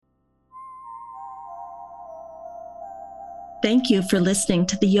Thank you for listening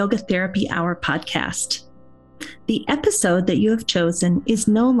to the Yoga Therapy Hour podcast. The episode that you have chosen is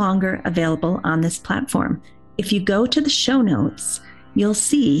no longer available on this platform. If you go to the show notes, you'll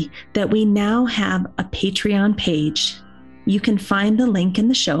see that we now have a Patreon page. You can find the link in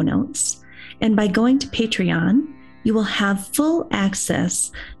the show notes. And by going to Patreon, you will have full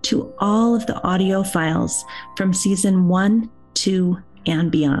access to all of the audio files from season 1, 2,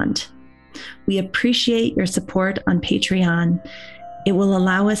 and beyond. We appreciate your support on Patreon. It will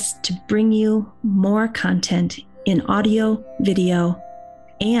allow us to bring you more content in audio, video,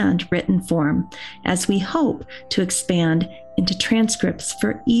 and written form, as we hope to expand into transcripts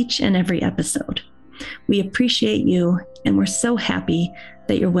for each and every episode. We appreciate you, and we're so happy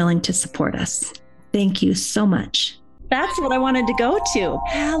that you're willing to support us. Thank you so much. That's what I wanted to go to.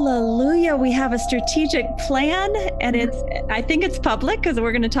 Hallelujah. We have a strategic plan, and I think it's public because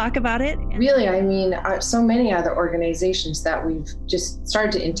we're going to talk about it. Really, I mean, so many other organizations that we've just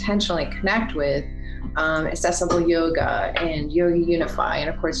started to intentionally connect with, Accessible Yoga and Yoga Unify, and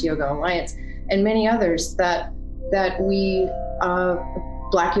of course, Yoga Alliance, and many others that we,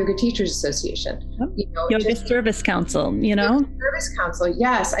 Black Yoga Teachers Association, Yoga Service Council, Yoga Service Council,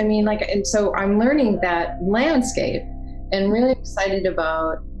 yes. I mean, and so I'm learning that landscape and really excited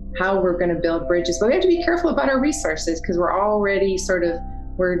about how we're going to build bridges, but we have to be careful about our resources because we're already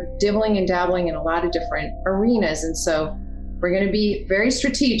we're dibbling and dabbling in a lot of different arenas. And so we're going to be very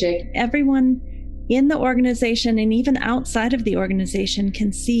strategic. Everyone in the organization and even outside of the organization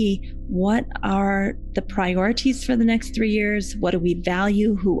can see what are the priorities for the next 3 years. What do we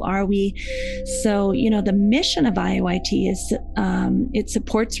value? Who are we? So, the mission of IYT is it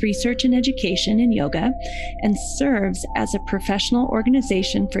supports research and education in yoga and serves as a professional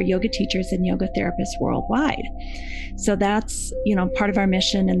organization for yoga teachers and yoga therapists worldwide. So that's, part of our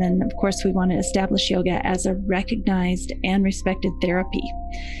mission. And then, of course, we want to establish yoga as a recognized and respected therapy.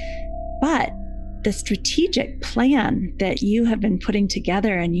 But the strategic plan that you have been putting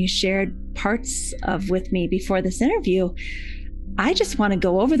together and you shared parts of with me before this interview, I just want to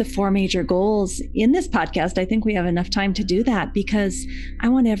go over the 4 major goals in this podcast. I think we have enough time to do that because I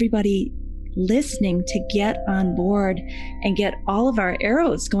want everybody listening to get on board and get all of our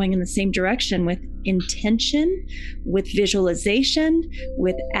arrows going in the same direction with intention, with visualization,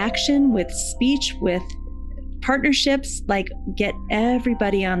 with action, with speech, with partnerships, get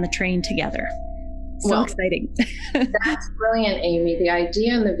everybody on the train together. So exciting. That's brilliant, Amy. The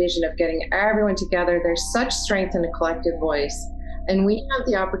idea and the vision of getting everyone together, there's such strength in a collective voice. And we have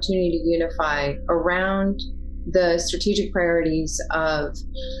the opportunity to unify around the strategic priorities of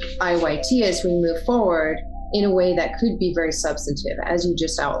IYT as we move forward in a way that could be very substantive, as you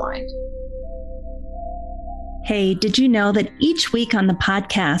just outlined. Hey, did you know that each week on the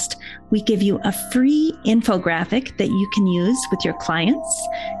podcast, we give you a free infographic that you can use with your clients,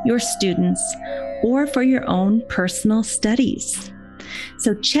 your students, or for your own personal studies?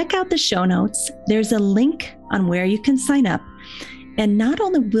 So check out the show notes. There's a link on where you can sign up. And not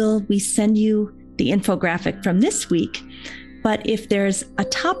only will we send you the infographic from this week, but if there's a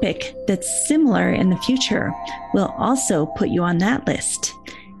topic that's similar in the future, we'll also put you on that list.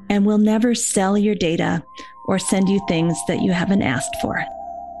 And we'll never sell your data or send you things that you haven't asked for.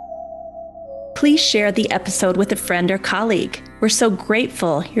 Please share the episode with a friend or colleague. We're so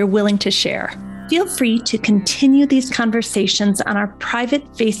grateful you're willing to share. Feel free to continue these conversations on our private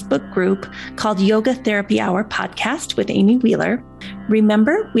Facebook group called Yoga Therapy Hour Podcast with Amy Wheeler.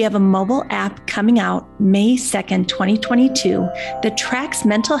 Remember, we have a mobile app coming out May 2nd, 2022 that tracks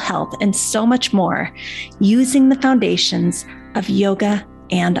mental health and so much more using the foundations of yoga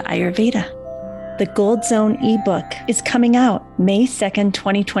and Ayurveda. The Gold Zone ebook is coming out May 2nd,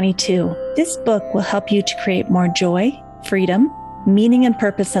 2022. This book will help you to create more joy, freedom, meaning and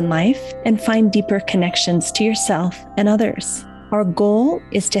purpose in life, and find deeper connections to yourself and others. Our goal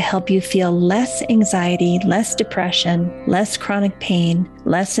is to help you feel less anxiety, less depression, less chronic pain,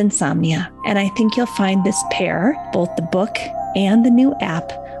 less insomnia. And I think you'll find this pair, both the book and the new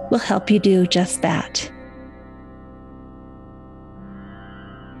app, will help you do just that.